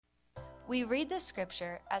We read the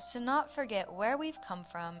scripture as to not forget where we've come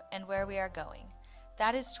from and where we are going.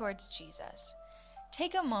 That is towards Jesus.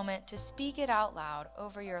 Take a moment to speak it out loud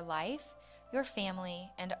over your life, your family,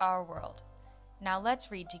 and our world. Now let's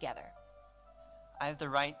read together. I have the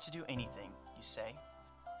right to do anything, you say,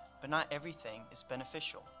 but not everything is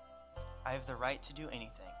beneficial. I have the right to do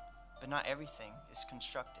anything, but not everything is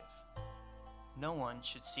constructive. No one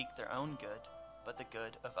should seek their own good, but the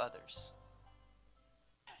good of others.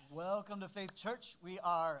 Welcome to Faith Church. We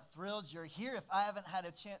are thrilled you're here. If I haven't had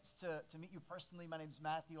a chance to meet you personally, my name's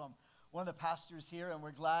Matthew. I'm one of the pastors here, and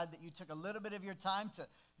we're glad that you took a little bit of your time to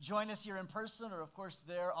join us here in person or, of course,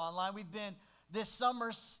 there online. We've been this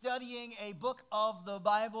summer studying a book of the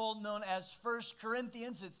Bible known as 1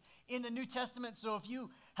 Corinthians. It's in the New Testament, so if you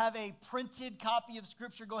have a printed copy of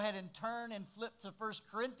Scripture, go ahead and turn and flip to 1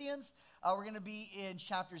 Corinthians. We're going to be in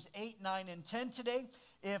chapters 8, 9, and 10 today.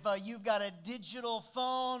 If you've got a digital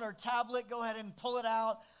phone or tablet, go ahead and pull it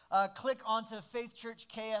out. Click onto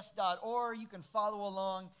faithchurchks.org. You can follow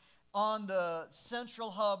along on the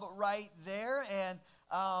central hub right there. And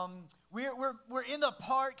we're in the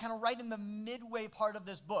part, kind of right in the midway part of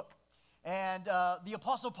this book. And the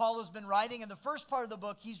Apostle Paul has been writing. In the first part of the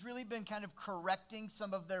book, he's really been kind of correcting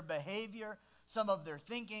some of their behavior, some of their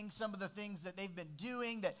thinking, some of the things that they've been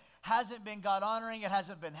doing that hasn't been God-honoring, it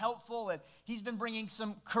hasn't been helpful, and he's been bringing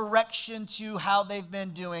some correction to how they've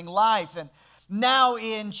been doing life. And now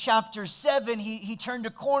in chapter 7, he turned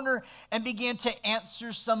a corner and began to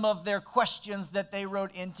answer some of their questions that they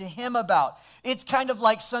wrote into him about. It's kind of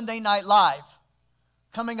like Sunday Night Live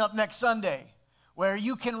coming up next Sunday, where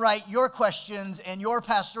you can write your questions and your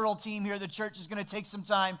pastoral team here at the church is going to take some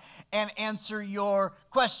time and answer your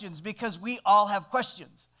questions, because we all have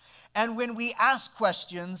questions. And when we ask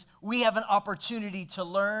questions, we have an opportunity to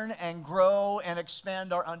learn and grow and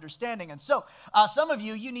expand our understanding. And so some of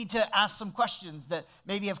you need to ask some questions that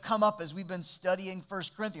maybe have come up as we've been studying 1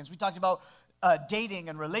 Corinthians. We talked about dating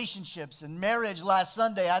and relationships and marriage last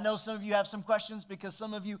Sunday. I know some of you have some questions because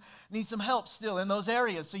some of you need some help still in those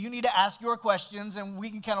areas. So you need to ask your questions, and we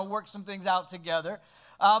can kind of work some things out together.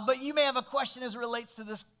 But you may have a question as it relates to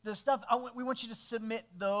this stuff. We want you to submit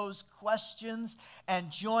those questions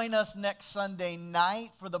and join us next Sunday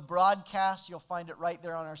night for the broadcast. You'll find it right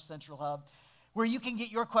there on our central hub, where you can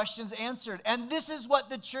get your questions answered. And this is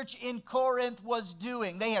what the church in Corinth was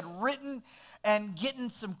doing. They had written and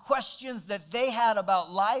gotten some questions that they had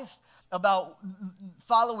about life, about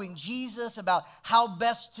following Jesus, about how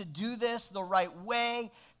best to do this the right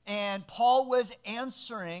way. And Paul was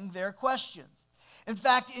answering their questions. In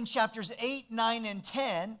fact, in chapters 8, 9, and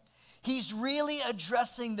 10, he's really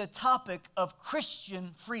addressing the topic of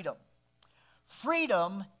Christian freedom.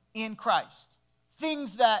 Freedom in Christ.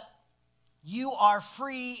 Things that you are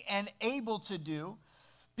free and able to do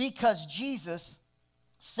because Jesus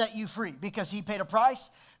set you free. Because he paid a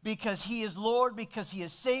price, because he is Lord, because he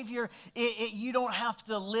is Savior. You don't have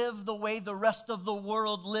to live the way the rest of the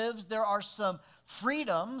world lives. There are some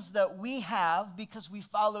freedoms that we have because we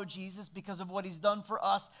follow Jesus, because of what he's done for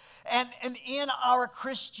us. And in our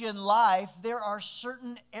Christian life, there are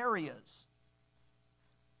certain areas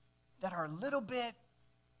that are a little bit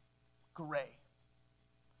gray.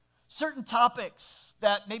 Certain topics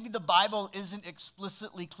that maybe the Bible isn't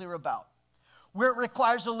explicitly clear about, where it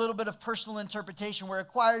requires a little bit of personal interpretation, where it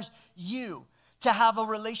requires you to have a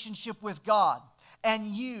relationship with God and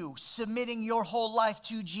you submitting your whole life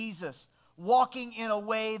to Jesus, walking in a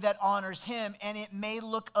way that honors him. And it may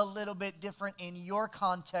look a little bit different in your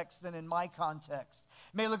context than in my context.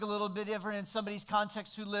 It may look a little bit different in somebody's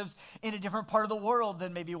context who lives in a different part of the world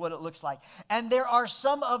than maybe what it looks like. And there are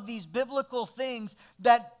some of these biblical things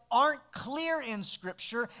that aren't clear in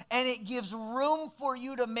Scripture, and it gives room for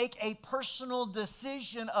you to make a personal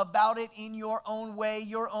decision about it in your own way,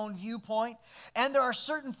 your own viewpoint. And there are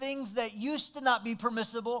certain things that used to not be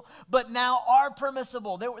permissible, but now are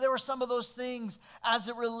permissible. There were some of those things as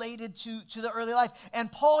it related to the early life.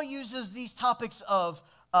 And Paul uses these topics of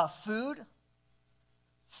food,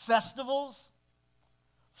 festivals,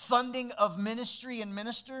 funding of ministry and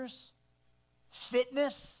ministers,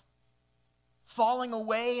 fitness, falling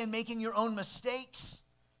away and making your own mistakes,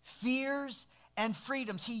 fears, and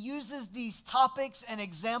freedoms. He uses these topics and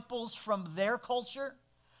examples from their culture,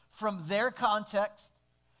 from their context,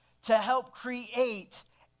 to help create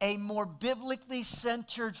a more biblically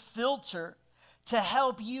centered filter to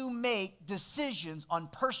help you make decisions on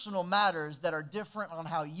personal matters that are different on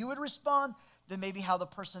how you would respond than maybe how the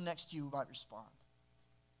person next to you might respond.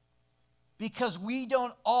 Because we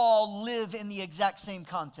don't all live in the exact same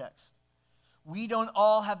context. We don't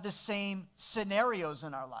all have the same scenarios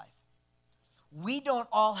in our life. we don't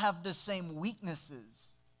all have the same weaknesses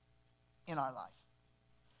in our life.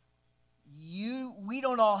 We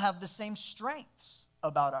don't all have the same strengths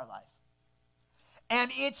about our life. And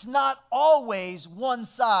it's not always one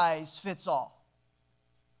size fits all.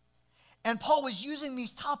 And Paul was using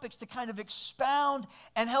these topics to kind of expound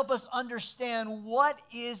and help us understand what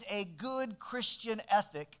is a good Christian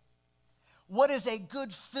ethic, what is a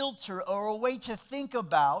good filter or a way to think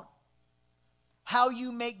about how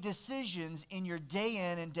you make decisions in your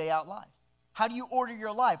day in and day out life. How do you order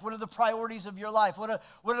your life? What are the priorities of your life? What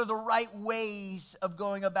are the right ways of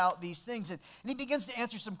going about these things? And he begins to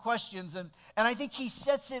answer some questions, and I think he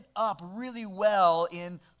sets it up really well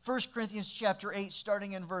in 1 Corinthians chapter 8,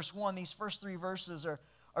 starting in verse 1. These first 3 verses are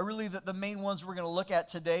really the main ones we're going to look at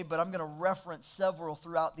today, but I'm going to reference several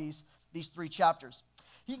throughout these 3 chapters.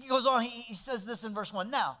 He goes on, he says this in verse 1.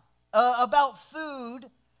 Now, about food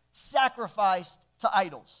sacrificed to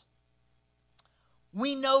idols.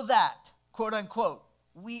 We know that, quote unquote,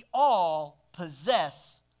 we all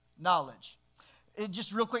possess knowledge.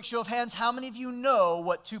 Just real quick show of hands, how many of you know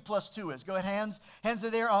what 2 plus 2 is? Go ahead, hands are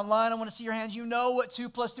there online. I want to see your hands. You know what 2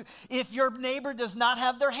 plus 2. If your neighbor does not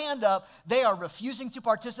have their hand up, they are refusing to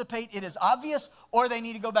participate. It is obvious, or they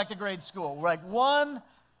need to go back to grade school. We're like one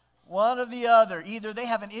or the other. Either they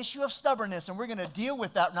have an issue of stubbornness, and we're going to deal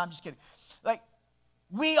with that. No, I'm just kidding. Like,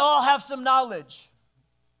 we all have some knowledge.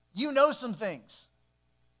 You know some things.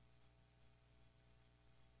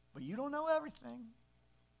 But you don't know everything.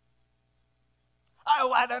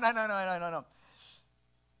 Oh, no.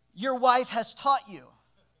 Your wife has taught you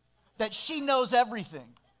that she knows everything.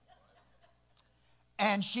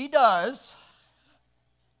 And she does.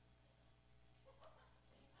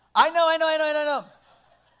 I know.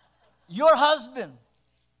 Your husband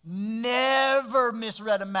never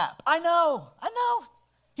misread a map. I know.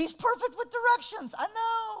 He's perfect with directions. I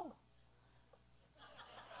know.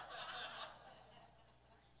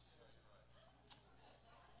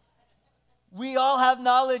 We all have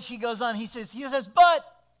knowledge, he goes on. He says, but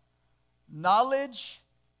knowledge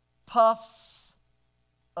puffs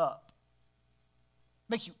up.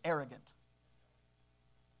 Makes you arrogant.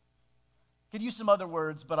 Could use some other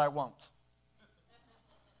words, but I won't.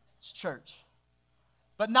 It's church.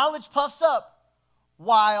 But knowledge puffs up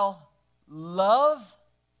while love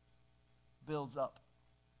builds up.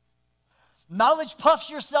 Knowledge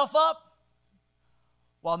puffs yourself up,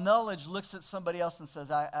 while knowledge looks at somebody else and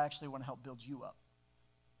says, I actually want to help build you up.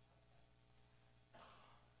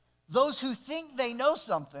 Those who think they know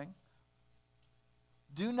something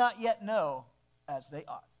do not yet know as they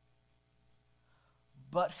ought.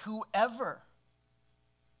 But whoever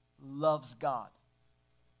loves God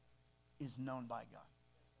is known by God.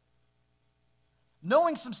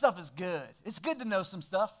 Knowing some stuff is good. It's good to know some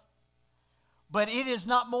stuff. But it is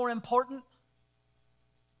not more important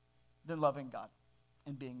than loving God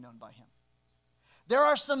and being known by him. There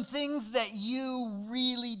are some things that you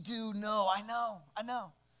really do know. I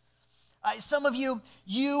know. Some of you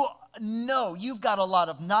know, you've got a lot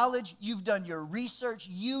of knowledge. You've done your research.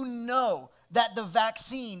 You know that the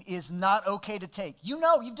vaccine is not okay to take. You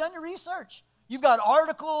know, you've done your research. You've got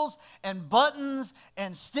articles and buttons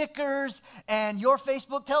and stickers, and your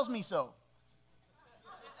Facebook tells me so.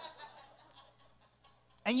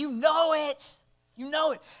 And you know it. You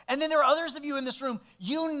know it. And then there are others of you in this room,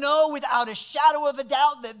 you know without a shadow of a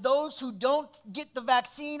doubt that those who don't get the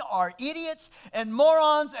vaccine are idiots and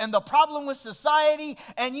morons and the problem with society.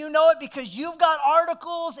 And you know it because you've got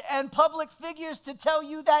articles and public figures to tell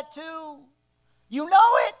you that too. You know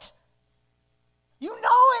it. You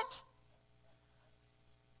know it.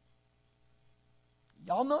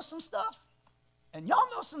 Y'all know some stuff. And y'all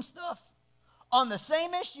know some stuff on the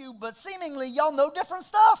same issue, but seemingly y'all know different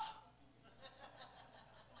stuff.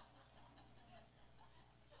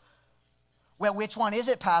 Well, which one is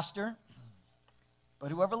it, Pastor?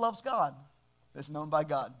 But whoever loves God is known by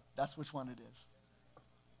God. That's which one it is.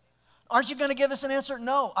 Aren't you going to give us an answer?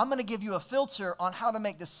 No, I'm going to give you a filter on how to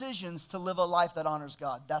make decisions to live a life that honors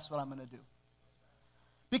God. That's what I'm going to do.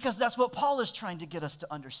 Because that's what Paul is trying to get us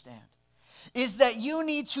to understand. Is that you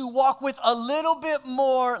need to walk with a little bit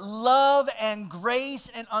more love and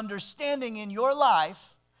grace and understanding in your life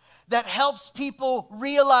that helps people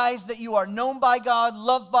realize that you are known by God,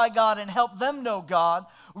 loved by God, and help them know God,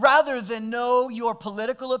 rather than know your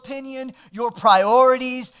political opinion, your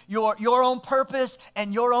priorities, your own purpose,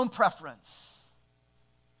 and your own preference.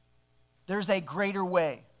 There's a greater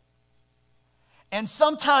way. And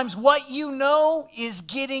sometimes what you know is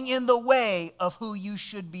getting in the way of who you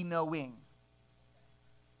should be knowing.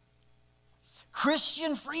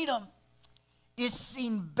 Christian freedom is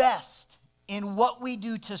seen best in what we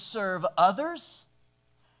do to serve others,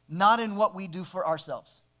 not in what we do for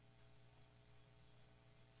ourselves.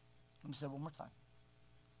 Let me say it one more time.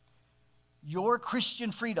 Your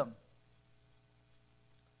Christian freedom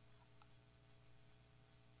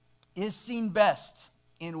is seen best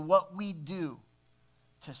in what we do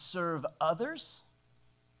to serve others.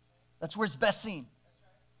 That's where it's best seen.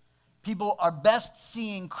 People are best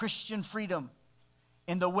seeing Christian freedom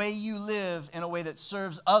in the way you live in a way that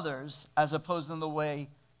serves others as opposed to the way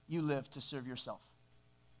you live to serve yourself.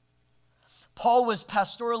 Paul was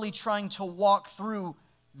pastorally trying to walk through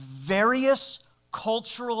various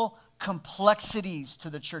cultural complexities to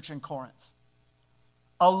the church in Corinth.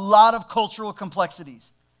 A lot of cultural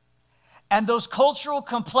complexities. And those cultural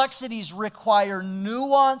complexities require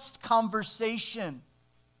nuanced conversation,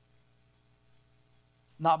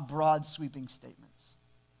 not broad sweeping statements.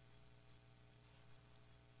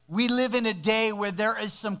 We live in a day where there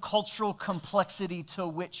is some cultural complexity to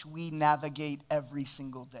which we navigate every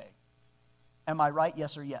single day. Am I right?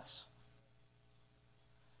 Yes or yes?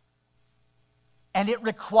 And it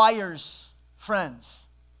requires, friends,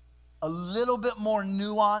 a little bit more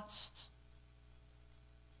nuanced,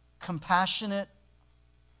 compassionate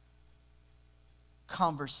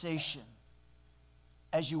conversation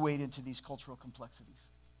as you wade into these cultural complexities.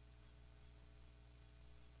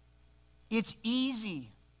 It's easy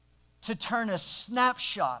to turn a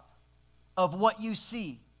snapshot of what you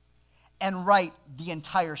see and write the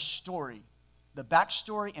entire story, the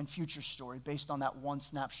backstory and future story based on that one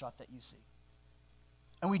snapshot that you see.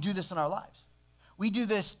 And we do this in our lives. We do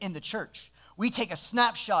this in the church. We take a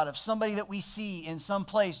snapshot of somebody that we see in some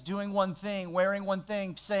place doing one thing, wearing one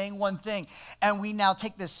thing, saying one thing, and we now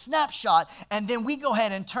take this snapshot and then we go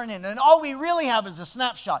ahead and turn in. And all we really have is a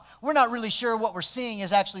snapshot. We're not really sure what we're seeing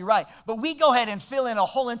is actually right, but we go ahead and fill in a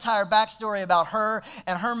whole entire backstory about her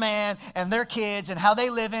and her man and their kids and how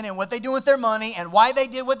they live in and what they do with their money and why they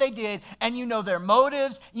did what they did. And you know their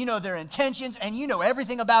motives, you know their intentions, and you know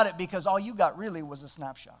everything about it because all you got really was a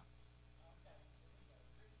snapshot.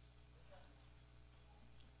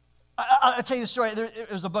 I'll tell you the story. There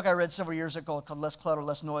was a book I read several years ago called Less Clutter,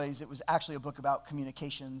 Less Noise. It was actually a book about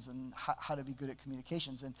communications and how to be good at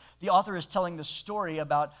communications. And the author is telling the story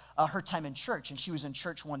about her time in church. And she was in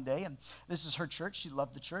church one day, and this is her church. She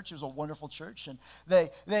loved the church. It was a wonderful church. And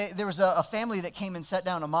there was a family that came and sat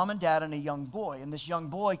down, a mom and dad and a young boy. And this young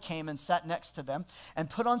boy came and sat next to them and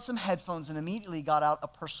put on some headphones and immediately got out a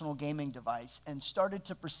personal gaming device and started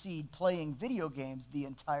to proceed playing video games the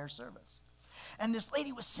entire service. And this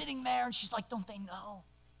lady was sitting there, and she's like, don't they know?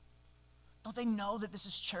 Don't they know that this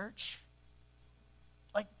is church?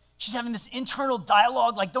 Like, she's having this internal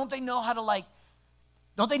dialogue. Like, don't they know how to,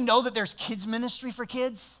 don't they know that there's kids ministry for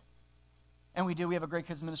kids? And we do. We have a great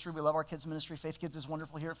kids ministry. We love our kids ministry. Faith Kids is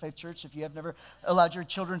wonderful here at Faith Church. If you have never allowed your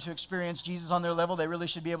children to experience Jesus on their level, they really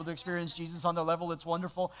should be able to experience Jesus on their level. It's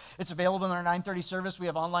wonderful. It's available in our 9:30 service. We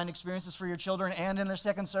have online experiences for your children, and in their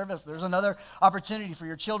second service, there's another opportunity for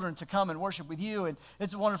your children to come and worship with you, and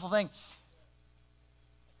it's a wonderful thing.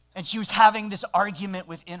 And she was having this argument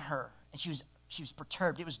within her, and she was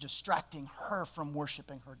perturbed. It was distracting her from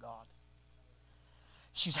worshiping her God.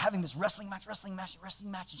 She was having this wrestling match, and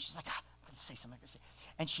she's like, I'm going to say something.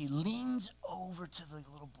 And she leans over to the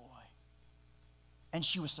little boy, and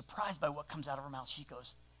she was surprised by what comes out of her mouth. She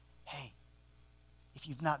goes, hey, if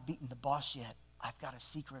you've not beaten the boss yet, I've got a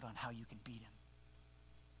secret on how you can beat him.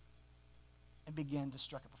 And began to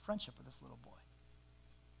strike up a friendship with this little boy.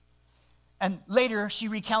 And later, she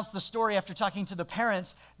recounts the story after talking to the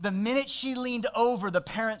parents. The minute she leaned over, the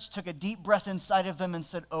parents took a deep breath inside of them and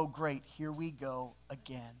said, oh, great, here we go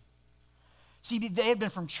again. See, they had been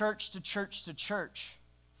from church to church to church.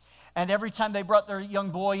 And every time they brought their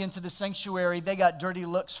young boy into the sanctuary, they got dirty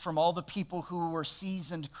looks from all the people who were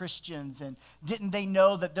seasoned Christians. And didn't they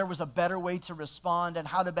know that there was a better way to respond and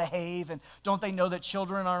how to behave? And don't they know that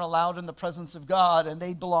children aren't allowed in the presence of God and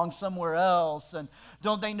they belong somewhere else? And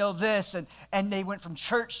don't they know this? And they went from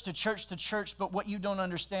church to church to church. But what you don't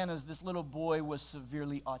understand is this little boy was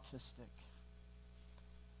severely autistic.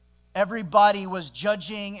 Everybody was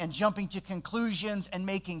judging and jumping to conclusions and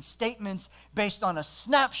making statements based on a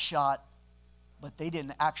snapshot, but they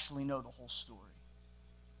didn't actually know the whole story.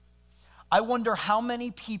 I wonder how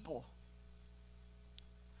many people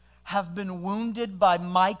have been wounded by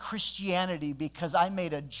my Christianity because I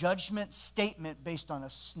made a judgment statement based on a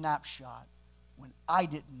snapshot when I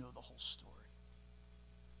didn't know the whole story.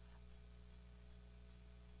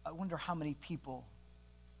 I wonder how many people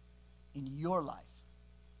in your life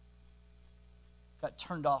got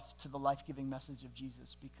turned off to the life-giving message of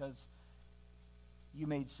Jesus because you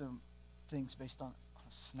made some things based on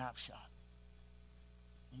a snapshot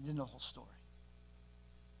You didn't know the whole story.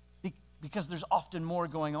 Because there's often more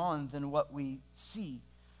going on than what we see.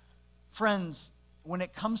 Friends, when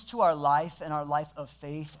it comes to our life and our life of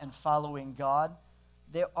faith and following God,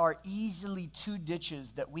 there are easily two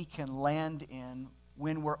ditches that we can land in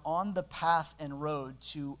when we're on the path and road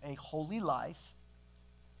to a holy life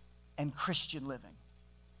and Christian living.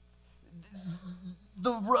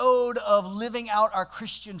 The road of living out our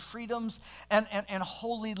Christian freedoms and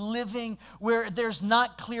holy living, where there's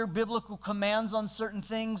not clear biblical commands on certain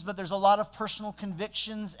things, but there's a lot of personal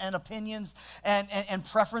convictions and opinions and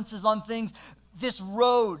preferences on things. This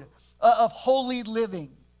road of holy living,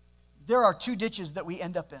 there are two ditches that we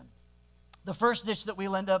end up in. The first ditch that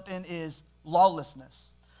we'll end up in is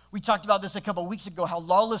lawlessness. We talked about this a couple of weeks ago, how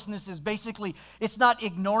lawlessness is basically, it's not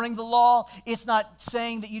ignoring the law. It's not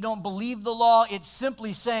saying that you don't believe the law. It's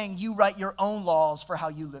simply saying you write your own laws for how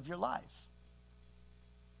you live your life.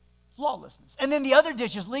 It's lawlessness. And then the other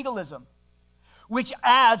ditch is legalism, which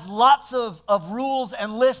adds lots of rules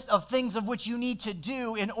and lists of things of which you need to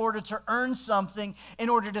do in order to earn something, in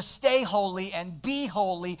order to stay holy and be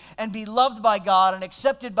loved by God and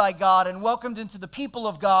accepted by God and welcomed into the people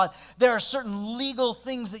of God. There are certain legal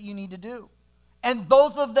things that you need to do. And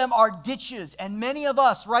both of them are ditches. And many of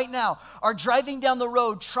us right now are driving down the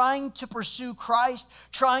road trying to pursue Christ,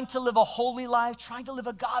 trying to live a holy life, trying to live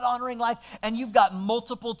a God-honoring life, and you've got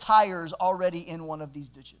multiple tires already in one of these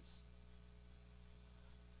ditches.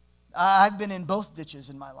 I've been in both ditches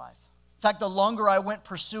in my life. In fact, the longer I went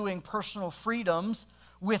pursuing personal freedoms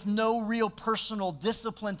with no real personal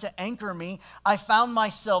discipline to anchor me, I found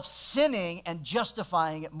myself sinning and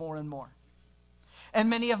justifying it more and more. And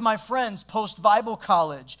many of my friends post-Bible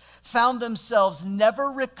college found themselves never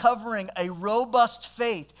recovering a robust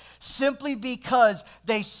faith simply because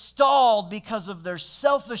they stalled because of their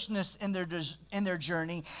selfishness in their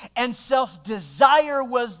journey, and self-desire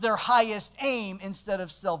was their highest aim instead of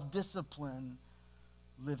self-discipline,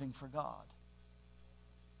 living for God.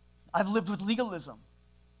 I've lived with legalism,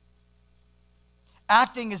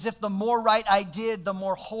 acting as if the more right I did, the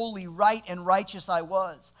more holy, right, and righteous I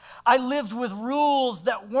was. I lived with rules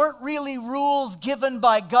that weren't really rules given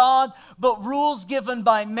by God, but rules given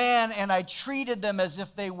by man, and I treated them as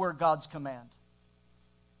if they were God's command.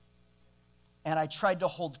 And I tried to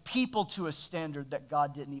hold people to a standard that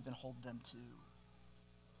God didn't even hold them to.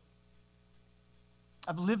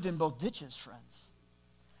 I've lived in both ditches, friends.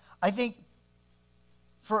 I think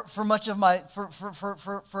for much of my,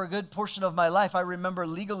 for a good portion of my life, I remember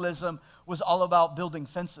legalism was all about building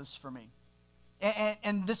fences for me.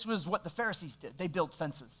 And this was what the Pharisees did. They built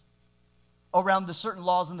fences around the certain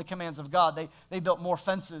laws and the commands of God. They built more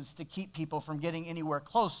fences to keep people from getting anywhere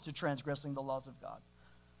close to transgressing the laws of God.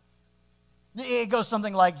 It goes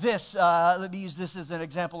something like this. Let me use this as an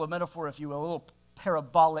example, a metaphor, if you will, a little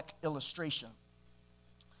parabolic illustration.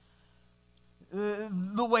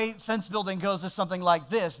 The way fence building goes is something like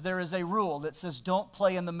this. There is a rule that says don't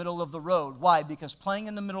play in the middle of the road. Why? Because playing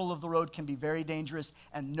in the middle of the road can be very dangerous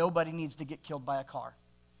and nobody needs to get killed by a car.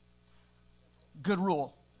 Good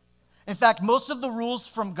rule. In fact, most of the rules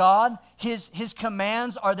from God, his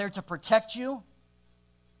commands are there to protect you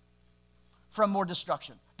from more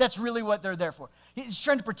destruction. That's really what they're there for. He's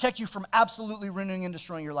trying to protect you from absolutely ruining and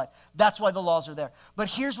destroying your life. That's why the laws are there. But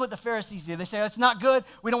here's what the Pharisees did. They say, it's not good.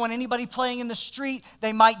 We don't want anybody playing in the street.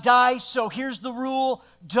 They might die. So here's the rule.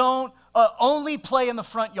 Don't only play in the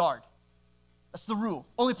front yard. That's the rule.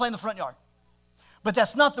 Only play in the front yard. But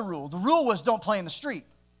that's not the rule. The rule was don't play in the street.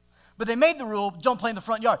 But they made the rule, don't play in the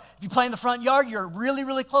front yard. If you play in the front yard, you're really,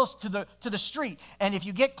 really close to the street. And if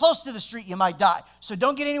you get close to the street, you might die. So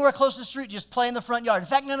don't get anywhere close to the street, just play in the front yard. In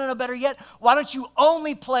fact, no, better yet, why don't you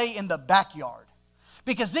only play in the backyard?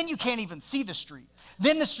 Because then you can't even see the street.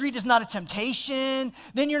 Then the street is not a temptation.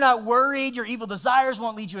 Then you're not worried. Your evil desires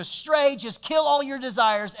won't lead you astray. Just kill all your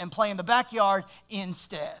desires and play in the backyard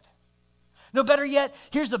instead. No, better yet,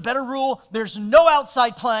 here's the better rule. There's no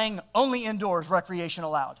outside playing, only indoors recreation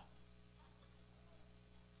allowed.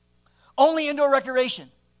 Only indoor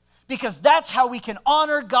recreation, because that's how we can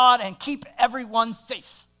honor God and keep everyone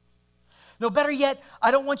safe. No, better yet,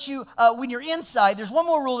 I don't want you, when you're inside, there's one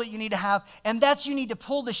more rule that you need to have, and that's you need to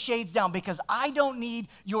pull the shades down, because I don't need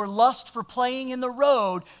your lust for playing in the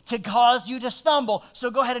road to cause you to stumble.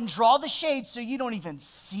 So go ahead and draw the shades so you don't even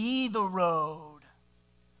see the road.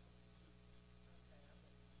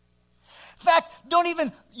 In fact, don't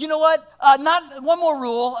even, you know what? Not one more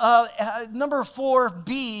rule. Number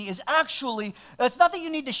 4B is actually, it's not that you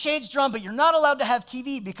need the shades drawn, but you're not allowed to have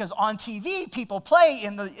TV, because on TV, people play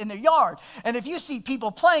in their yard. And if you see people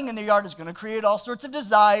playing in their yard, it's going to create all sorts of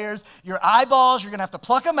desires. Your eyeballs, you're going to have to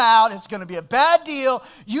pluck them out. It's going to be a bad deal.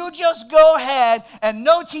 You just go ahead and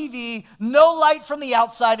no TV, no light from the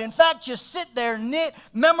outside. In fact, just sit there, knit,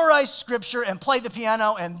 memorize scripture, and play the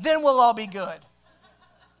piano, and then we'll all be good.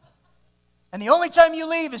 And the only time you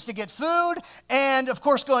leave is to get food and, of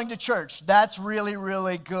course, going to church. That's really,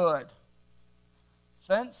 really good.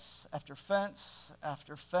 Fence after fence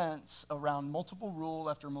after fence around multiple rule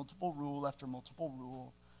after multiple rule after multiple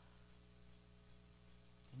rule.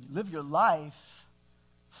 And you live your life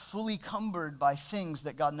fully cumbered by things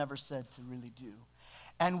that God never said to really do.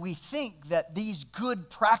 And we think that these good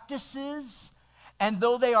practices, and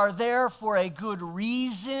though they are there for a good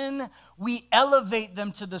reason, we elevate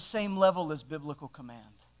them to the same level as biblical command.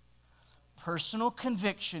 Personal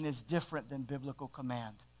conviction is different than biblical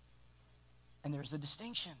command. And there's a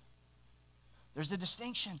distinction. There's a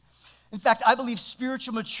distinction. In fact, I believe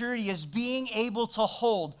spiritual maturity is being able to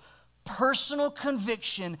hold personal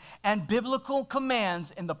conviction and biblical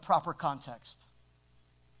commands in the proper context.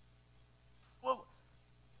 Well,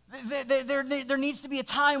 there needs to be a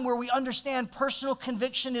time where we understand personal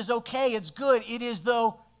conviction is okay, it's good. It is,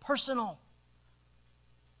 though, personal.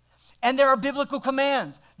 And there are biblical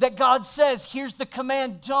commands that God says, here's the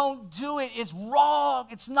command, don't do it. It's wrong.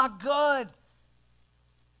 It's not good.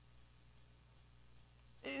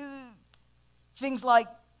 Things like,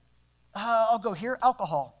 I'll go here,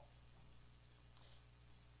 alcohol.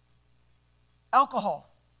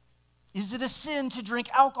 Alcohol. Is it a sin to drink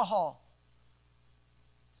alcohol?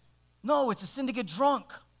 No, it's a sin to get drunk.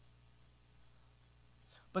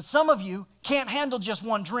 But some of you can't handle just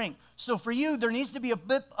one drink. So for you, there needs to be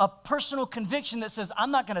a personal conviction that says, I'm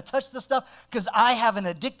not going to touch this stuff because I have an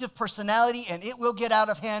addictive personality and it will get out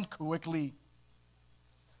of hand quickly.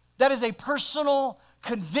 That is a personal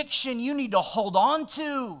conviction you need to hold on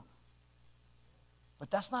to. But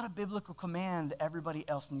that's not a biblical command that everybody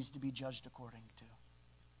else needs to be judged according to.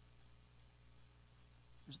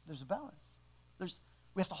 There's a balance.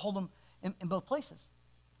 We have to hold them in both places.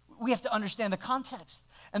 We have to understand the context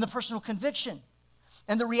and the personal conviction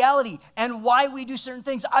and the reality and why we do certain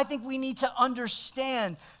things. I think we need to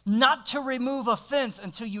understand not to remove offense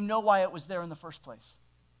until you know why it was there in the first place.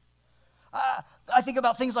 I think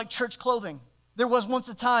about things like church clothing. There was once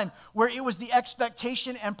a time where it was the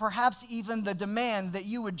expectation and perhaps even the demand that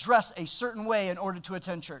you would dress a certain way in order to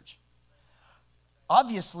attend church.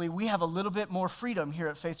 Obviously, we have a little bit more freedom here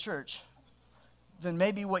at Faith Church than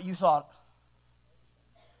maybe what you thought.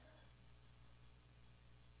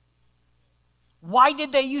 Why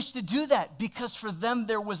did they used to do that? Because for them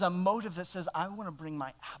there was a motive that says, I want to bring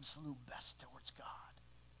my absolute best towards God.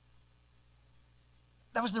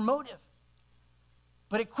 That was their motive.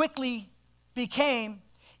 But it quickly became,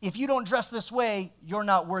 if you don't dress this way, you're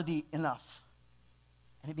not worthy enough.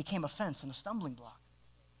 And it became offense and a stumbling block.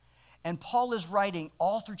 And Paul is writing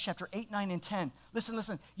all through chapter 8, 9, and 10.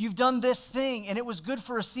 Listen, you've done this thing, and it was good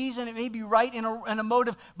for a season. It may be right in a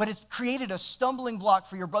motive, but it's created a stumbling block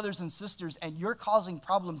for your brothers and sisters, and you're causing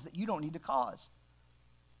problems that you don't need to cause.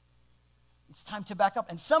 It's time to back up.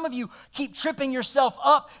 And some of you keep tripping yourself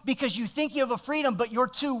up because you think you have a freedom, but you're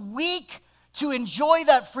too weak to enjoy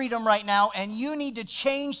that freedom right now, and you need to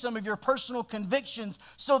change some of your personal convictions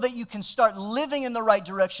so that you can start living in the right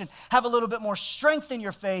direction, have a little bit more strength in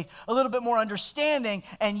your faith, a little bit more understanding,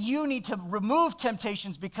 and you need to remove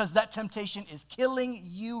temptations because that temptation is killing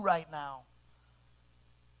you right now.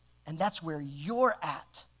 And that's where you're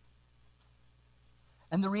at.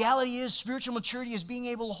 And the reality is, spiritual maturity is being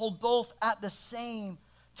able to hold both at the same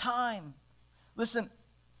time. Listen,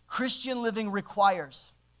 Christian living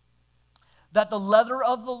requires that the letter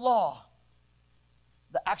of the law,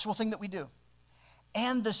 the actual thing that we do,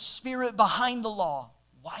 and the spirit behind the law,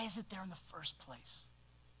 why is it there in the first place?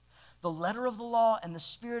 The letter of the law and the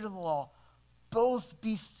spirit of the law both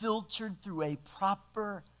be filtered through a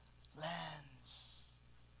proper lens.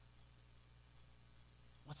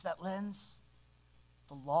 What's that lens?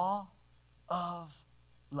 The law of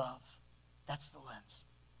love. That's the lens.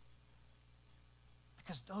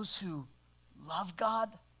 Because those who love God,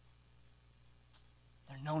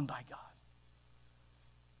 they're known by God.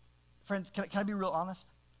 Friends, can I be real honest?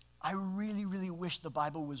 I really, really wish the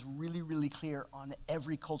Bible was really, really clear on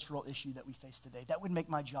every cultural issue that we face today. That would make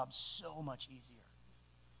my job so much easier.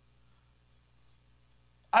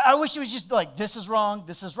 I wish it was just like, this is wrong,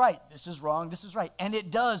 this is right, this is wrong, this is right. And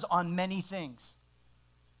it does on many things.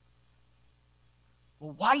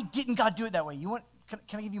 well, why didn't God do it that way?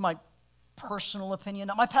 Can I give you my personal opinion?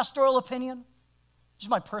 Not my pastoral opinion, just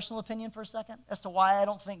my personal opinion for a second as to why I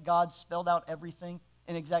don't think God spelled out everything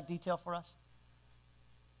in exact detail for us.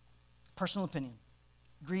 Personal opinion.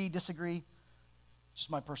 Agree, disagree, just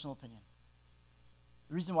my personal opinion.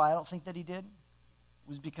 The reason why I don't think that he did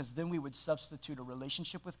was because then we would substitute a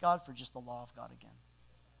relationship with God for just the law of God again.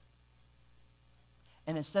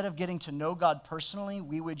 And instead of getting to know God personally,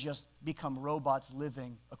 we would just become robots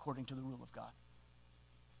living according to the rule of God.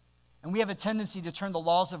 And we have a tendency to turn the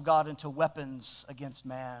laws of God into weapons against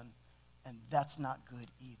man, and that's not good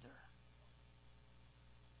either.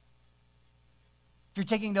 If you're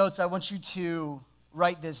taking notes, I want you to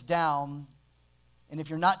write this down. And if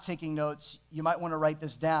you're not taking notes, you might want to write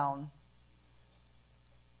this down.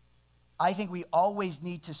 I think we always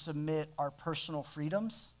need to submit our personal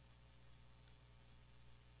freedoms.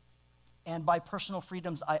 And by personal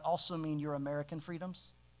freedoms, I also mean your American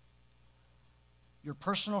freedoms. Your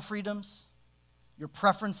personal freedoms, your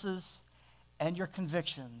preferences, and your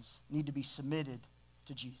convictions need to be submitted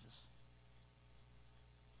to Jesus.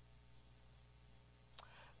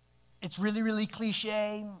 It's really, really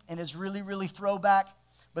cliche, and it's really, really throwback,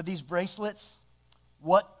 but these bracelets,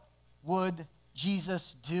 what would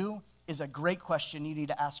Jesus do, is a great question you need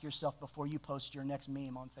to ask yourself before you post your next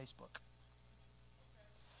meme on Facebook.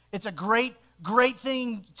 It's a great, great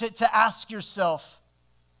thing to ask yourself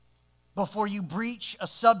before you breach a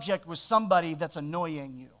subject with somebody that's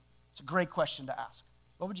annoying you. It's a great question to ask.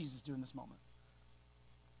 What would Jesus do in this moment?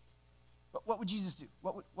 What would Jesus do?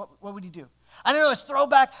 What would he do? I know it's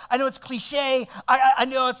throwback. I know it's cliche. I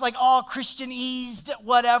know it's like all Christianese,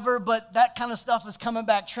 whatever, but that kind of stuff is coming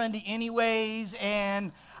back trendy anyways.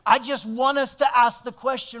 And I just want us to ask the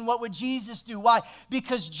question, what would Jesus do? Why?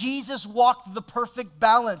 Because Jesus walked the perfect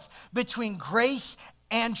balance between grace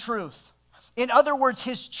and truth. In other words,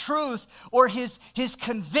 his truth or his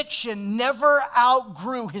conviction never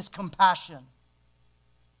outgrew his compassion.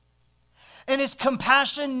 And his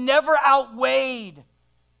compassion never outweighed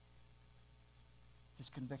his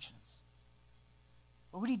convictions.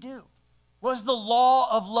 What would he do? What does the law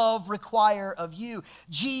of love require of you?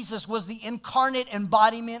 Jesus was the incarnate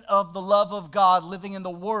embodiment of the love of God living in the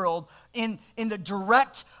world in the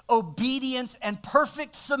direct obedience and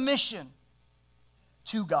perfect submission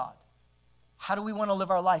to God. How do we want to live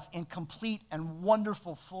our life? In complete and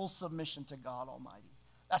wonderful full submission to God Almighty.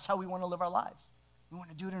 That's how we want to live our lives. We want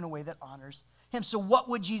to do it in a way that honors him. So what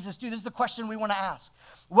would Jesus do? This is the question we want to ask.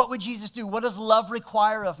 What would Jesus do? What does love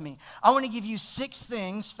require of me? I want to give you 6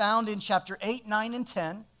 things found in chapter 8, 9, and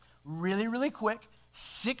 10. Really, really quick.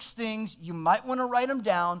 6 things. You might want to write them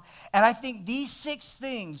down. And I think these 6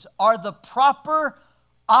 things are the proper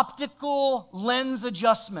optical lens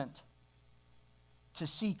adjustment to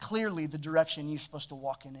see clearly the direction you're supposed to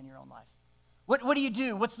walk in your own life. What do you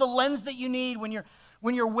do? What's the lens that you need when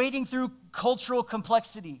you're wading through cultural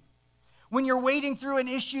complexity? When you're wading through an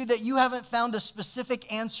issue that you haven't found a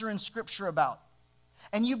specific answer in Scripture about.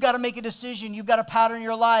 And you've got to make a decision. You've got to pattern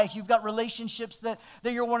your life. You've got relationships that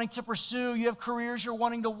you're wanting to pursue. You have careers you're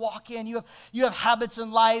wanting to walk in. You have habits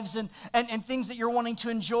and lives and things that you're wanting to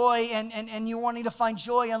enjoy and you're wanting to find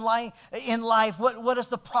joy in life. What is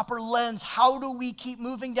the proper lens? How do we keep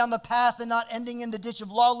moving down the path and not ending in the ditch of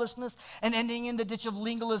lawlessness and ending in the ditch of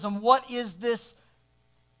legalism? What is this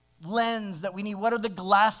lens that we need? What are the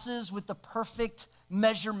glasses with the perfect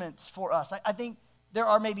measurements for us? I think there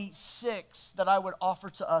are maybe 6 that I would offer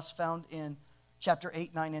to us found in chapter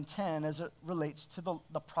 8, 9, and 10 as it relates to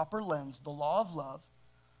the proper lens, the law of love,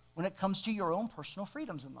 when it comes to your own personal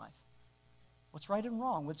freedoms in life. What's right and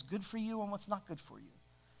wrong, what's good for you and what's not good for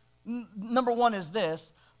you. Number 1 is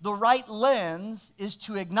this: the right lens is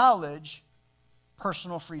to acknowledge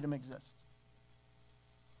personal freedom exists.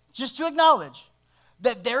 Just to acknowledge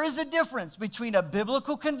that there is a difference between a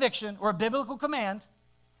biblical conviction or a biblical command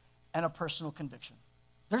and a personal conviction.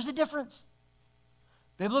 There's a difference.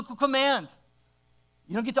 Biblical command,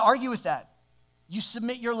 you don't get to argue with that. You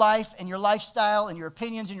submit your life and your lifestyle and your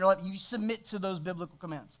opinions and your life, you submit to those biblical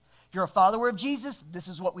commands. If you're a follower of Jesus, this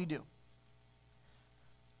is what we do.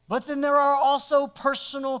 But then there are also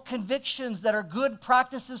personal convictions that are good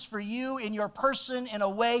practices for you in your person in a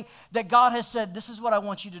way that God has said, this is what I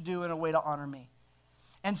want you to do in a way to honor me.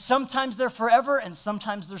 And sometimes they're forever and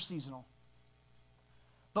sometimes they're seasonal.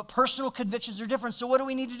 But personal convictions are different. So what do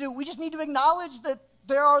we need to do? We just need to acknowledge that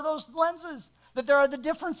there are those lenses, that there are the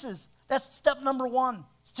differences. That's step number 1,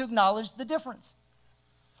 is to acknowledge the difference.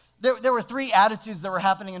 There were 3 attitudes that were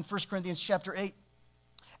happening in 1 Corinthians chapter 8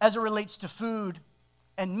 as it relates to food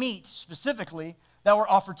and meat specifically. that were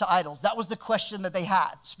offered to idols. That was the question that they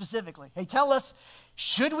had specifically. Hey, tell us,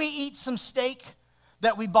 should we eat some steak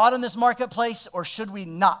that we bought in this marketplace or should we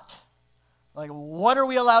not? Like, what are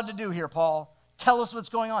we allowed to do here, Paul? Tell us what's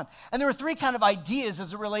going on. And there were three kind of ideas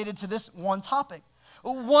as it related to this one topic.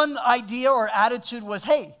 One idea or attitude was,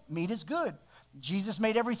 hey, meat is good. Jesus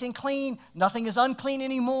made everything clean. Nothing is unclean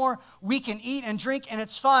anymore. We can eat and drink and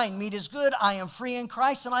it's fine. Meat is good. I am free in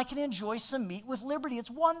Christ and I can enjoy some meat with liberty. It's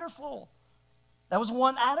wonderful. That was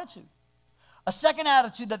one attitude. A second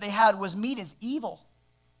attitude that they had was meat is evil.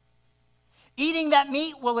 Eating that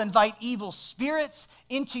meat will invite evil spirits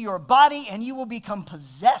into your body and you will become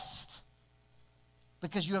possessed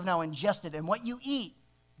because you have now ingested, and what you eat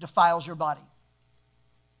defiles your body.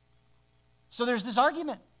 So there's this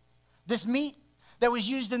argument. This meat that was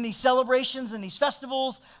used in these celebrations and these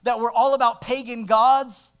festivals that were all about pagan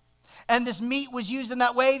gods, and this meat was used in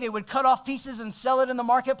that way. They would cut off pieces and sell it in the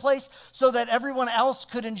marketplace so that everyone else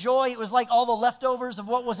could enjoy. It was like all the leftovers of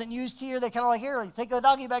what wasn't used here. They kind of like, here, take the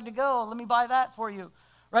doggy bag to go. Let me buy that for you.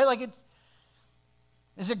 Right? Like,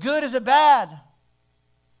 is it good? Is it bad?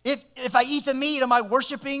 If I eat the meat, am I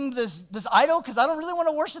worshiping this idol? Because I don't really want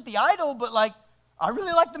to worship the idol, but like, I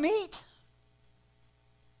really like the meat.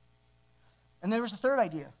 And there was a third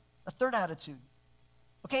idea, a third attitude.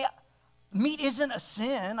 Okay, meat isn't a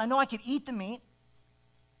sin. I know I could eat the meat,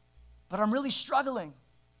 but I'm really struggling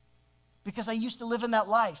because I used to live in that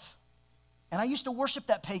life, and I used to worship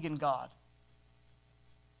that pagan god.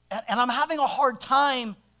 And I'm having a hard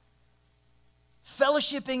time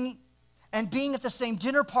fellowshipping and being at the same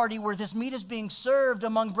dinner party where this meat is being served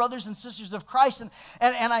among brothers and sisters of Christ.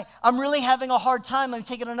 And I'm really having a hard time. Let me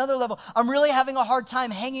take it another level. I'm really having a hard time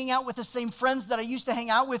hanging out with the same friends that I used to hang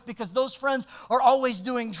out with because those friends are always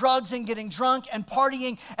doing drugs and getting drunk and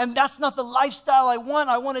partying. And that's not the lifestyle I want.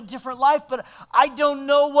 I want a different life, but I don't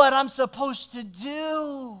know what I'm supposed to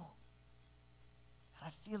do. And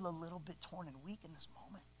I feel a little bit torn and weak in this moment.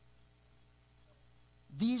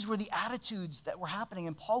 These were the attitudes that were happening,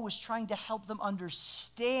 and Paul was trying to help them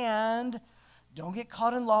understand, don't get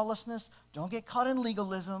caught in lawlessness, don't get caught in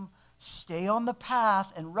legalism, stay on the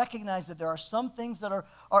path and recognize that there are some things that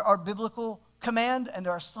are biblical command and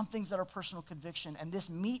there are some things that are personal conviction, and this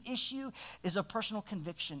meat issue is a personal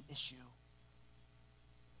conviction issue.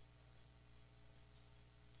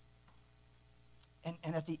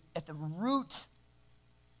 And at the root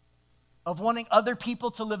of wanting other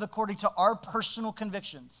people to live according to our personal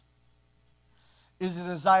convictions is a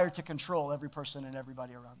desire to control every person and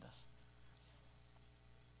everybody around us.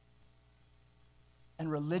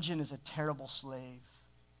 And religion is a terrible slave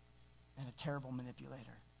and a terrible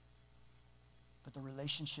manipulator. But the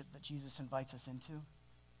relationship that Jesus invites us into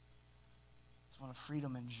is one of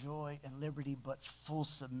freedom and joy and liberty, but full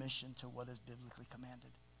submission to what is biblically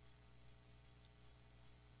commanded.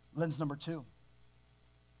 Lens number 2.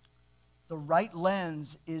 The right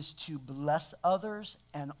lens is to bless others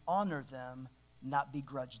and honor them, not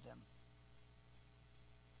begrudge them.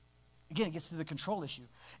 Again, it gets to the control issue.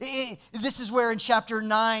 This is where in chapter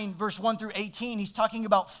 9, verse 1 through 18, he's talking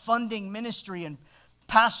about funding ministry and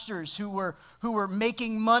pastors who were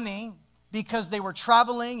making money because they were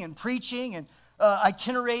traveling and preaching and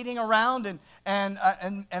itinerating around. And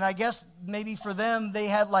I guess maybe for them, they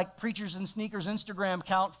had like Preachers and Sneakers Instagram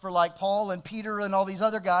account for like Paul and Peter and all these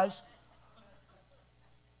other guys.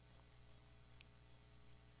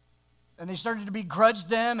 And they started to begrudge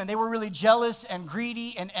them, and they were really jealous and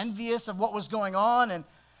greedy and envious of what was going on.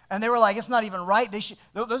 And they were like, it's not even right.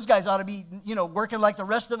 Those guys ought to be, working like the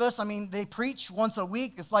rest of us. I mean, they preach once a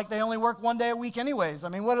week. It's like they only work one day a week anyways. I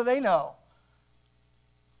mean, what do they know?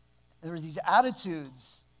 There were these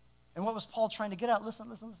attitudes. And what was Paul trying to get at? Listen.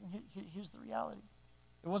 Here's the reality.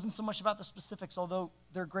 It wasn't so much about the specifics, although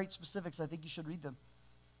they're great specifics. I think you should read them.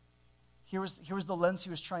 Here was the lens he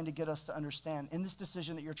was trying to get us to understand. In this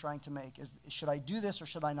decision that you're trying to make, should I do this or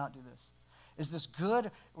should I not do this? Is this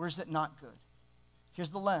good or is it not good? Here's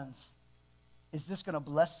the lens. Is this going to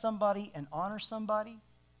bless somebody and honor somebody?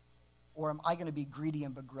 Or am I going to be greedy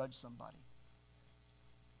and begrudge somebody?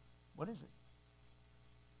 What is it?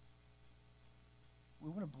 We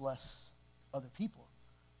want to bless other people,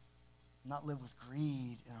 not live with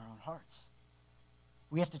greed in our own hearts.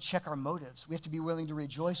 We have to check our motives. We have to be willing to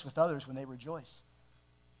rejoice with others when they rejoice.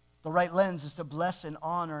 The right lens is to bless and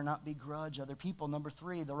honor, not begrudge other people. Number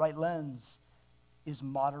 3, the right lens is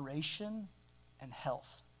moderation and health.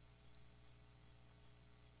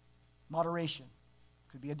 Moderation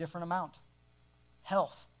could be a different amount.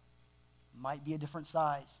 Health might be a different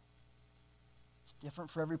size. It's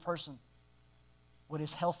different for every person. What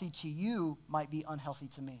is healthy to you might be unhealthy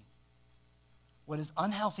to me. What is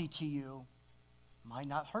unhealthy to you might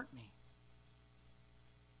not hurt me?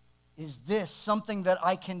 Is this something that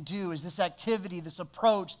I can do? Is this activity, this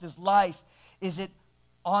approach, this life, is it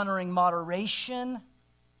honoring moderation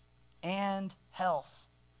and health?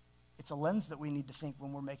 It's a lens that we need to think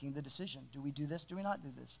when we're making the decision. Do we do this? Do we not do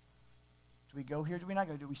this? Do we go here? Do we not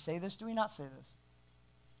go? Do we say this? Do we not say this?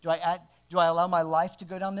 Do I allow my life to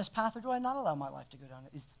go down this path, or do I not allow my life to go down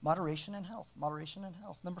it? Moderation and health. Moderation and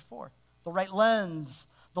health. Number 4, the right lens.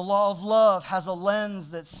 The law of love has a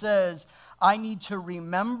lens that says, I need to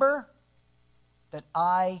remember that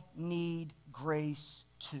I need grace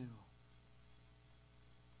too.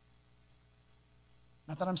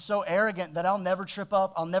 Not that I'm so arrogant that I'll never trip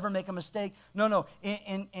up, I'll never make a mistake. No.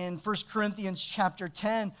 In 1 Corinthians chapter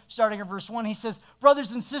 10, starting at verse 1, he says,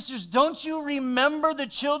 brothers and sisters, don't you remember the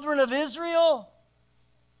children of Israel?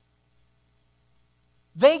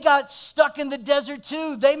 They got stuck in the desert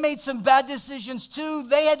too. They made some bad decisions too.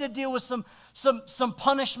 They had to deal with some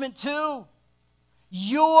punishment too.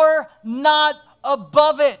 You're not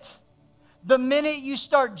above it. The minute you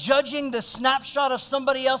start judging the snapshot of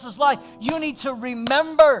somebody else's life, you need to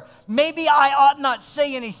remember, maybe I ought not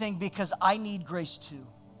say anything because I need grace too.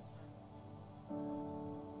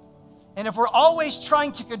 And if we're always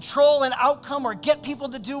trying to control an outcome or get people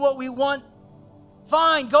to do what we want,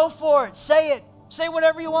 fine, go for it. Say it. Say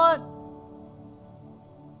whatever you want.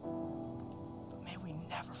 But may we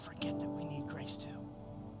never forget that we need grace too.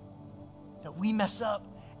 That we mess up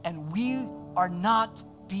and we are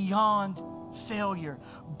not beyond failure.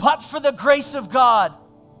 But for the grace of God,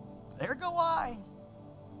 there go I.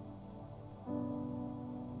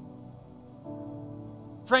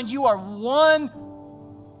 Friend, you are one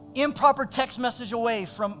improper text message away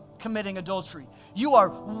from committing adultery. You are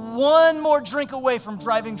one more drink away from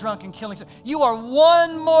driving drunk and killing someone. You are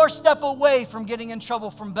one more step away from getting in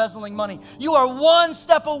trouble from embezzling money. You are one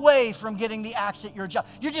step away from getting the axe at your job.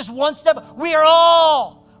 You're just one step. We are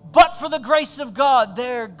all, but for the grace of God,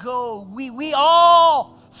 there go we. We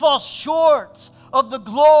all fall short of the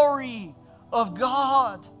glory of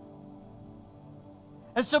God.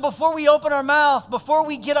 And so before we open our mouth, before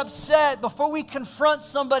we get upset, before we confront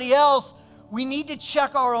somebody else, we need to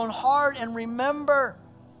check our own heart and remember,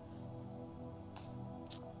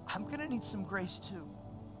 I'm going to need some grace too.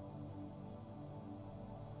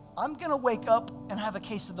 I'm going to wake up and have a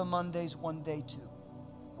case of the Mondays one day too.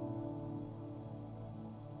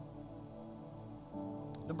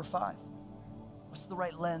 Number 5, what's the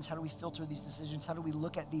right lens? How do we filter these decisions? How do we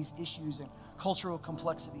look at these issues and cultural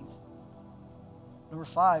complexities? Number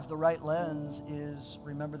 5, the right lens is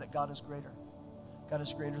remember that God is greater. God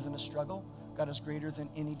is greater than a struggle. God is greater than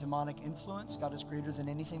any demonic influence. God is greater than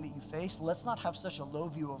anything that you face. Let's not have such a low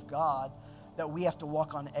view of God that we have to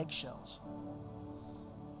walk on eggshells.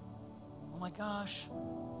 Oh my gosh,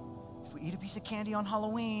 if we eat a piece of candy on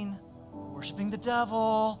Halloween, worshiping the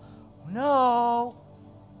devil, no.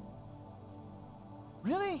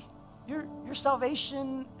 Really? Your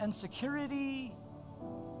salvation and security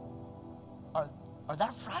are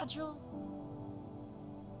that fragile?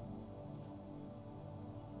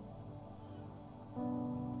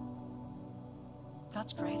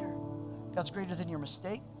 God's greater. God's greater than your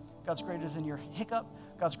mistake. God's greater than your hiccup.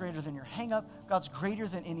 God's greater than your hang-up. God's greater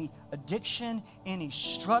than any addiction, any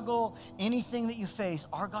struggle, anything that you face.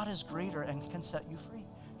 Our God is greater and can set you free.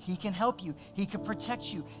 He can help you. He can protect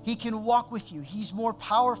you. He can walk with you. He's more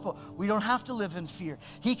powerful. We don't have to live in fear.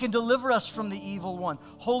 He can deliver us from the evil one.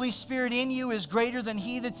 Holy Spirit in you is greater than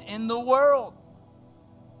he that's in the world.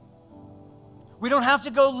 We don't have to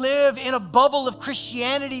go live in a bubble of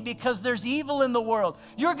Christianity because there's evil in the world.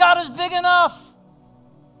 Your God is big enough.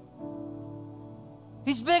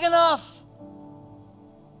 He's big enough.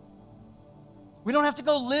 We don't have to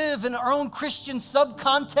go live in our own Christian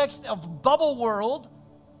subcontext of bubble world.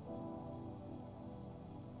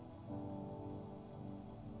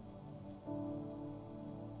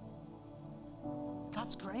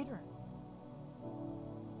 God's greater.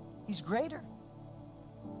 He's greater.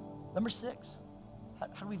 Number 6.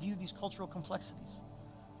 How do we view these cultural complexities?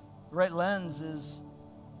 The right lens is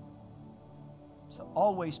to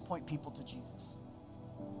always point people to Jesus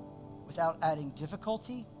without adding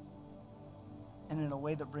difficulty and in a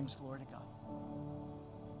way that brings glory to God.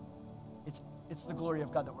 It's the glory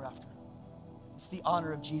of God that we're after. It's the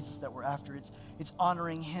honor of Jesus that we're after. It's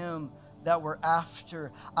honoring him that we're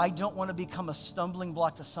after. I don't want to become a stumbling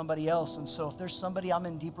block to somebody else. And so if there's somebody I'm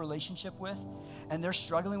in deep relationship with and they're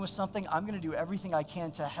struggling with something, I'm going to do everything I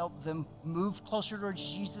can to help them move closer towards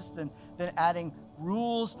Jesus than adding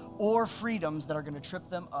rules or freedoms that are going to trip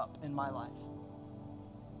them up in my life.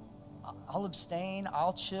 I'll abstain,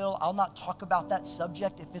 I'll chill, I'll not talk about that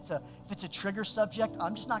subject. If it's a trigger subject,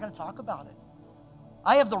 I'm just not going to talk about it.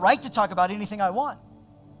 I have the right to talk about anything I want.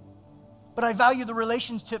 But I value the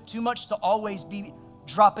relationship too much to always be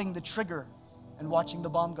dropping the trigger and watching the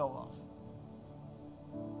bomb go off.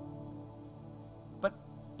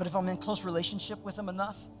 But if I'm in close relationship with them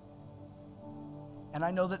enough, and I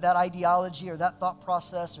know that ideology or that thought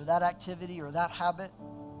process or that activity or that habit,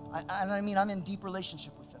 I'm in deep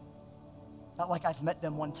relationship with them. Not like I've met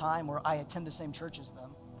them one time or I attend the same church as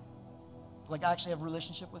them. Like I actually have a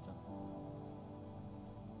relationship with them.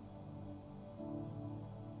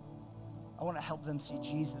 I want to help them see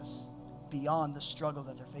Jesus beyond the struggle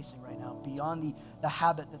that they're facing right now, beyond the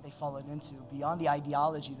habit that they've fallen into, beyond the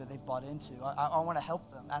ideology that they've bought into. I want to help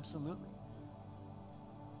them, absolutely.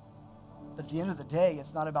 But at the end of the day,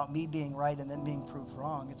 it's not about me being right and them being proved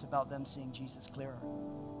wrong. It's about them seeing Jesus clearer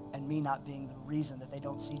and me not being the reason that they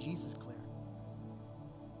don't see Jesus clear.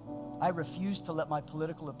 I refuse to let my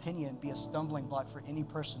political opinion be a stumbling block for any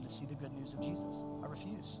person to see the good news of Jesus. I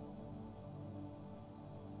refuse.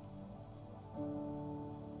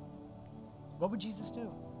 What would Jesus do?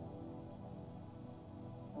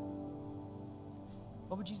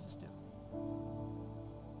 What would Jesus do?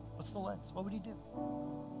 What's the lens? What would he do?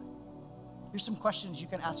 Here's some questions you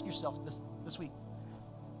can ask yourself this week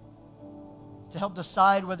to help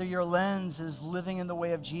decide whether your lens is living in the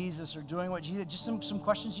way of Jesus or doing what Jesus. Just some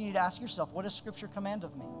questions you need to ask yourself. What does Scripture command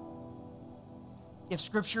of me? If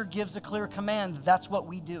Scripture gives a clear command, that's what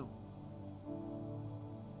we do.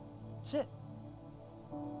 That's it.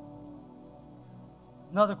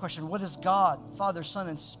 Another question, what does God, Father, Son,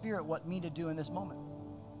 and Spirit want me to do in this moment?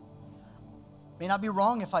 May not be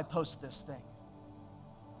wrong if I post this thing.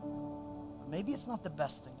 But maybe it's not the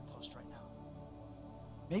best thing to post right now.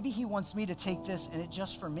 Maybe he wants me to take this and it's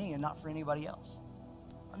just for me and not for anybody else.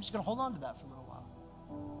 I'm just going to hold on to that for a little while.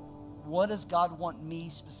 What does God want me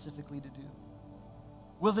specifically to do?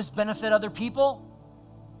 Will this benefit other people?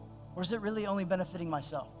 Or is it really only benefiting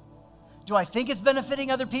myself? Do I think it's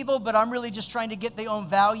benefiting other people, but I'm really just trying to get the own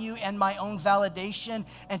value and my own validation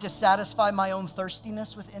and to satisfy my own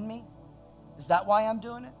thirstiness within me? Is that why I'm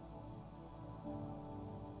doing it?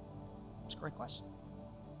 That's a great question.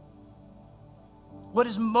 What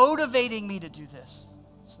is motivating me to do this?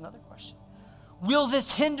 That's another question. Will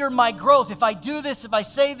this hinder my growth? If I do this, if I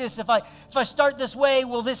say this, if I start this way,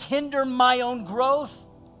 will this hinder my own growth?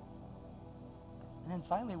 And then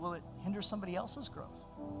finally, will it hinder somebody else's growth?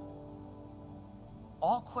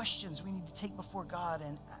 All questions we need to take before God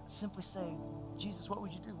and simply say, Jesus, what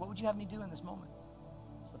would you do? What would you have me do in this moment?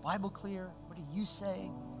 Is the Bible clear? What do you say?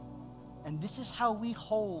 And this is how we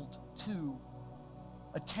hold to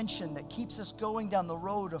a tension that keeps us going down the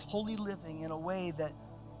road of holy living in a way that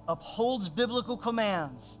upholds biblical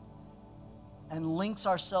commands and links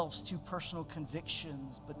ourselves to personal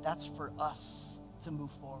convictions, but that's for us to move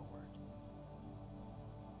forward.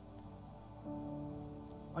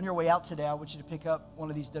 On your way out today, I want you to pick up one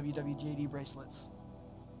of these WWJD bracelets.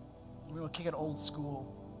 We're going to kick it old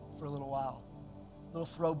school for a little while. A little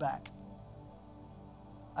throwback.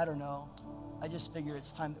 I don't know. I just figure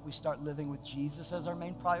it's time that we start living with Jesus as our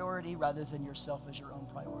main priority rather than yourself as your own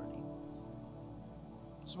priority.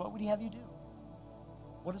 So what would he have you do?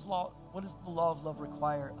 What does the law of love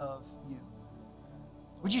require of you?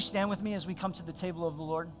 Would you stand with me as we come to the table of the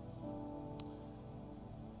Lord?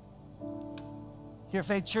 Here at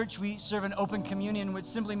Faith Church, we serve an open communion, which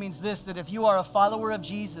simply means this, that if you are a follower of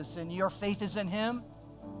Jesus and your faith is in him,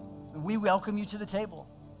 we welcome you to the table.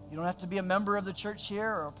 You don't have to be a member of the church here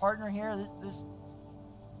or a partner here.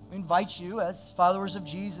 We invite you as followers of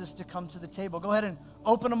Jesus to come to the table. Go ahead and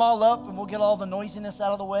open them all up and we'll get all the noisiness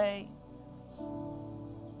out of the way.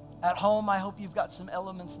 At home, I hope you've got some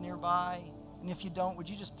elements nearby. And if you don't, would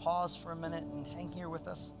you just pause for a minute and hang here with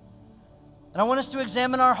us? And I want us to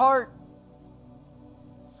examine our heart.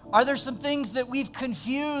 Are there some things that we've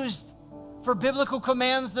confused for biblical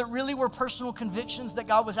commands that really were personal convictions that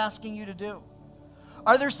God was asking you to do?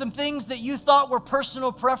 Are there some things that you thought were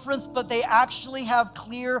personal preference, but they actually have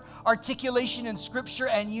clear articulation in Scripture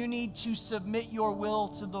and you need to submit your will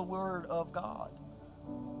to the Word of God?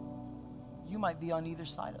 You might be on either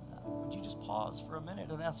side of that. Would you just pause for a minute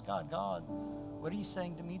and ask God, God, what are you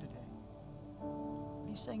saying to me today? What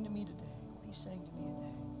are you saying to me today? What are you saying to me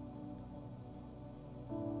today?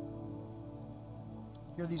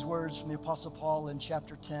 Hear these words from the Apostle Paul in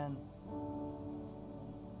chapter 10.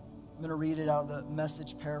 I'm going to read it out of the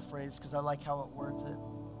Message paraphrase because I like how it words it.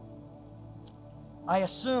 I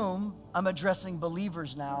assume I'm addressing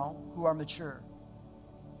believers now who are mature.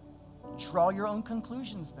 Draw your own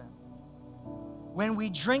conclusions then. when we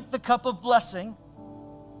drink the cup of blessing,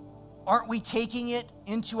 aren't we taking it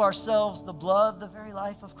into ourselves, the blood, the very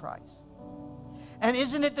life of Christ? And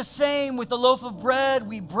isn't it the same with the loaf of bread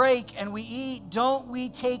we break and we eat? Don't we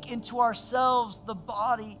take into ourselves the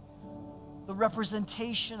body, the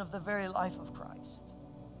representation of the very life of Christ?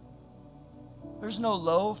 There's no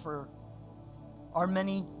loaf, or our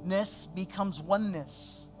manyness becomes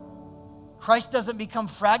oneness. Christ doesn't become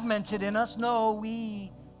fragmented in us. No,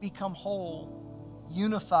 we become whole,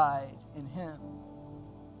 unified in Him.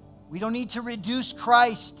 We don't need to reduce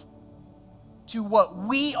Christ to what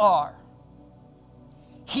we are.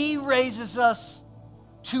 He raises us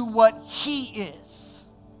to what He is.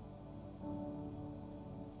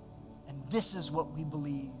 And this is what we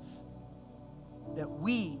believe, that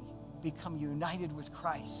we become united with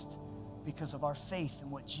Christ because of our faith in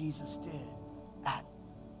what Jesus did at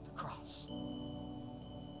the cross.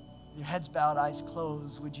 With your heads bowed, eyes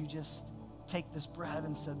closed, would you just take this bread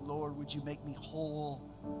and say, Lord, would you make me whole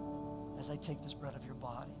as I take this bread of your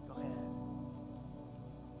body? Go ahead.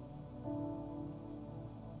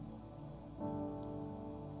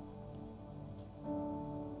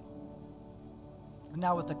 And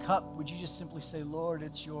now with the cup, would you just simply say, Lord,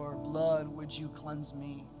 it's your blood. Would you cleanse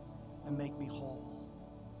me and make me whole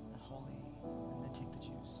and holy? And then take the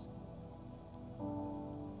juice.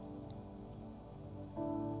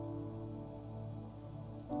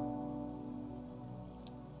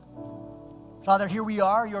 Father, here we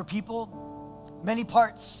are, your people, many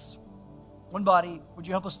parts, one body. Would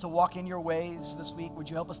you help us to walk in your ways this week? Would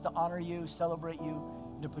you help us to honor you, celebrate you,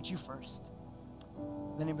 and to put you first?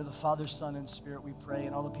 In the name of the Father, Son, and Spirit we pray.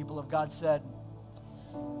 And all the people of God said,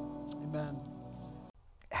 amen.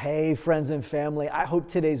 Hey, friends and family, I hope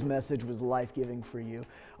today's message was life-giving for you.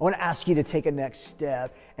 I want to ask you to take a next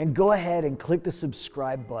step and go ahead and click the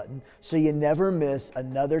subscribe button so you never miss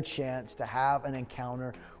another chance to have an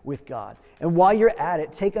encounter with God. And while you're at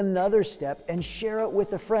it, take another step and share it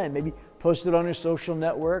with a friend. Maybe post it on your social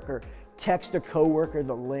network or text a coworker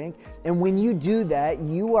the link. And when you do that,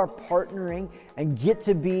 you are partnering and get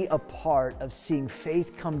to be a part of seeing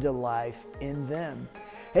faith come to life in them.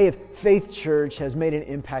 Hey, if Faith Church has made an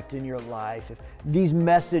impact in your life, if these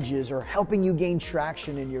messages are helping you gain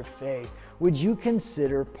traction in your faith, would you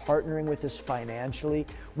consider partnering with us financially?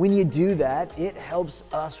 When you do that, it helps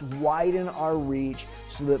us widen our reach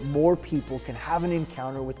so that more people can have an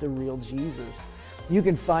encounter with the real Jesus. You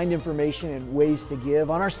can find information and ways to give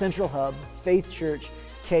on our central hub,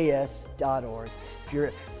 faithchurchks.org.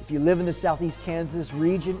 If you live in the Southeast Kansas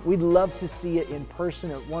region, we'd love to see you in person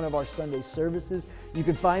at one of our Sunday services. You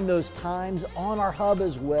can find those times on our hub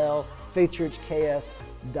as well,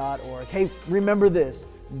 faithchurchks.org. Hey, remember this,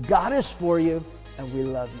 God is for you and we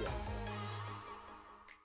love you.